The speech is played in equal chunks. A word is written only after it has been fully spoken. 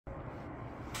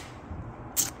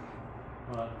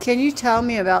What? Can you tell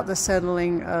me about the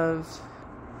settling of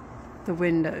the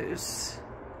windows?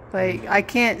 Like, I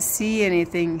can't see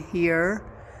anything here,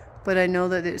 but I know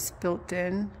that it's built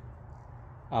in.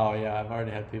 Oh yeah, I've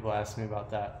already had people ask me about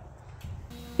that.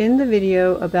 In the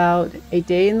video about a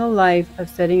day in the life of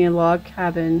setting a log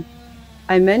cabin,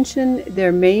 I mentioned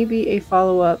there may be a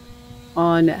follow-up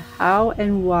on how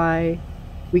and why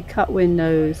we cut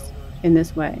windows in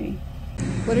this way.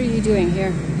 What are you doing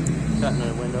here? Cutting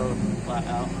a window flat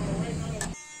out.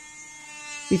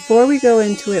 Before we go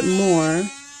into it more,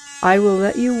 I will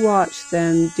let you watch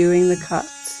them doing the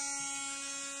cuts.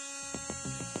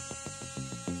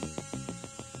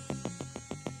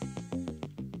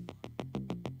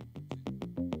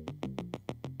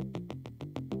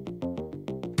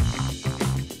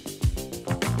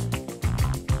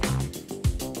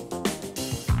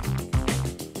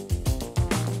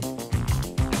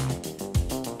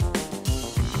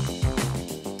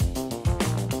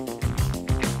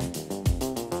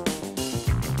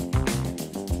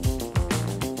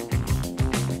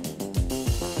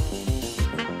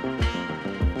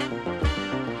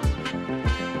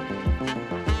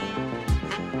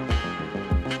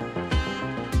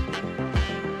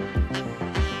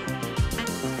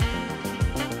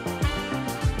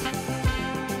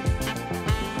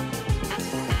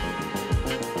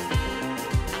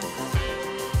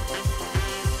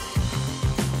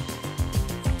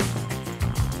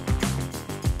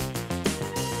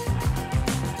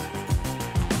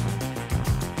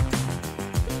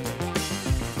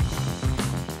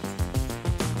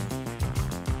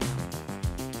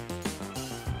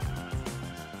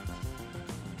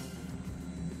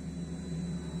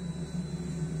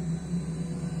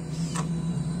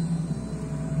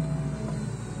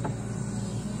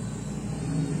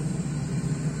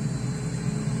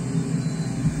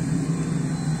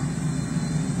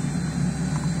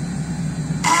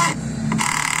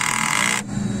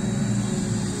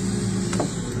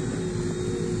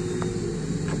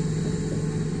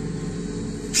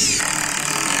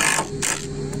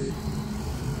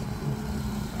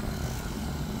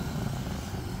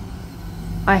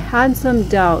 I had some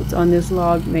doubts on this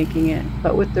log making it,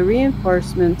 but with the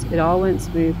reinforcements, it all went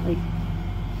smoothly.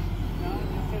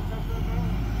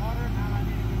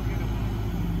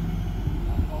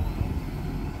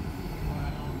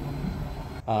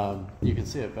 You can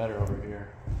see it better over here.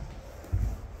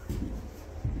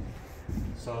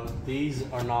 So these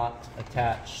are not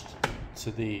attached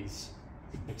to these,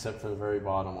 except for the very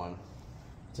bottom one.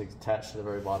 It's attached to the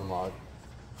very bottom log.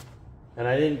 And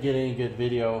I didn't get any good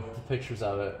video pictures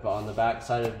of it, but on the back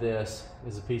side of this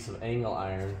is a piece of angle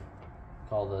iron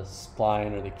called the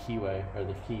spline or the keyway or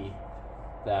the key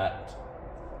that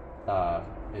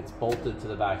it's bolted to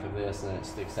the back of this and it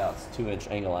sticks out. It's 2-inch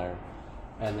angle iron.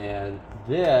 And then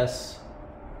this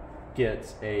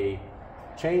gets a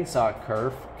chainsaw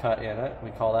kerf cut in it.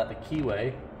 We call that the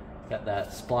keyway that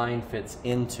spline fits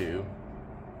into.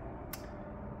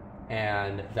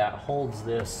 And that holds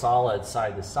this solid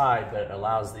side to side, but it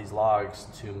allows these logs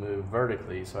to move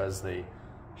vertically. So as they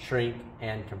shrink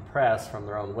and compress from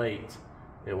their own weight,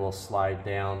 it will slide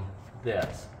down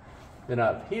this. Then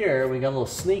up here, we got a little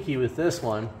sneaky with this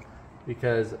one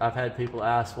because I've had people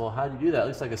ask, well, how do you do that? It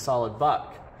looks like a solid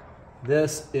buck.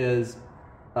 This is,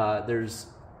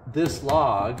 this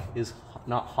log is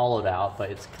not hollowed out,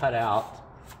 but it's cut out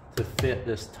to fit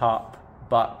this top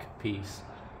buck piece.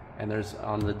 And there's,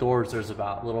 on the doors, there's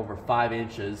about a little over 5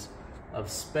 inches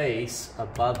of space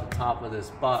above the top of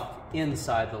this buck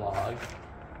inside the log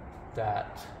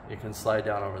that it can slide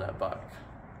down over that buck.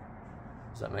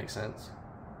 Does that make sense?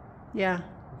 Yeah.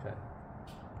 Okay.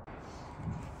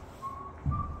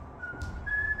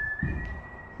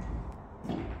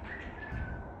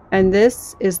 And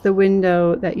this is the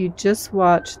window that you just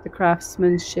watched the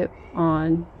craftsmanship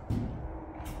on.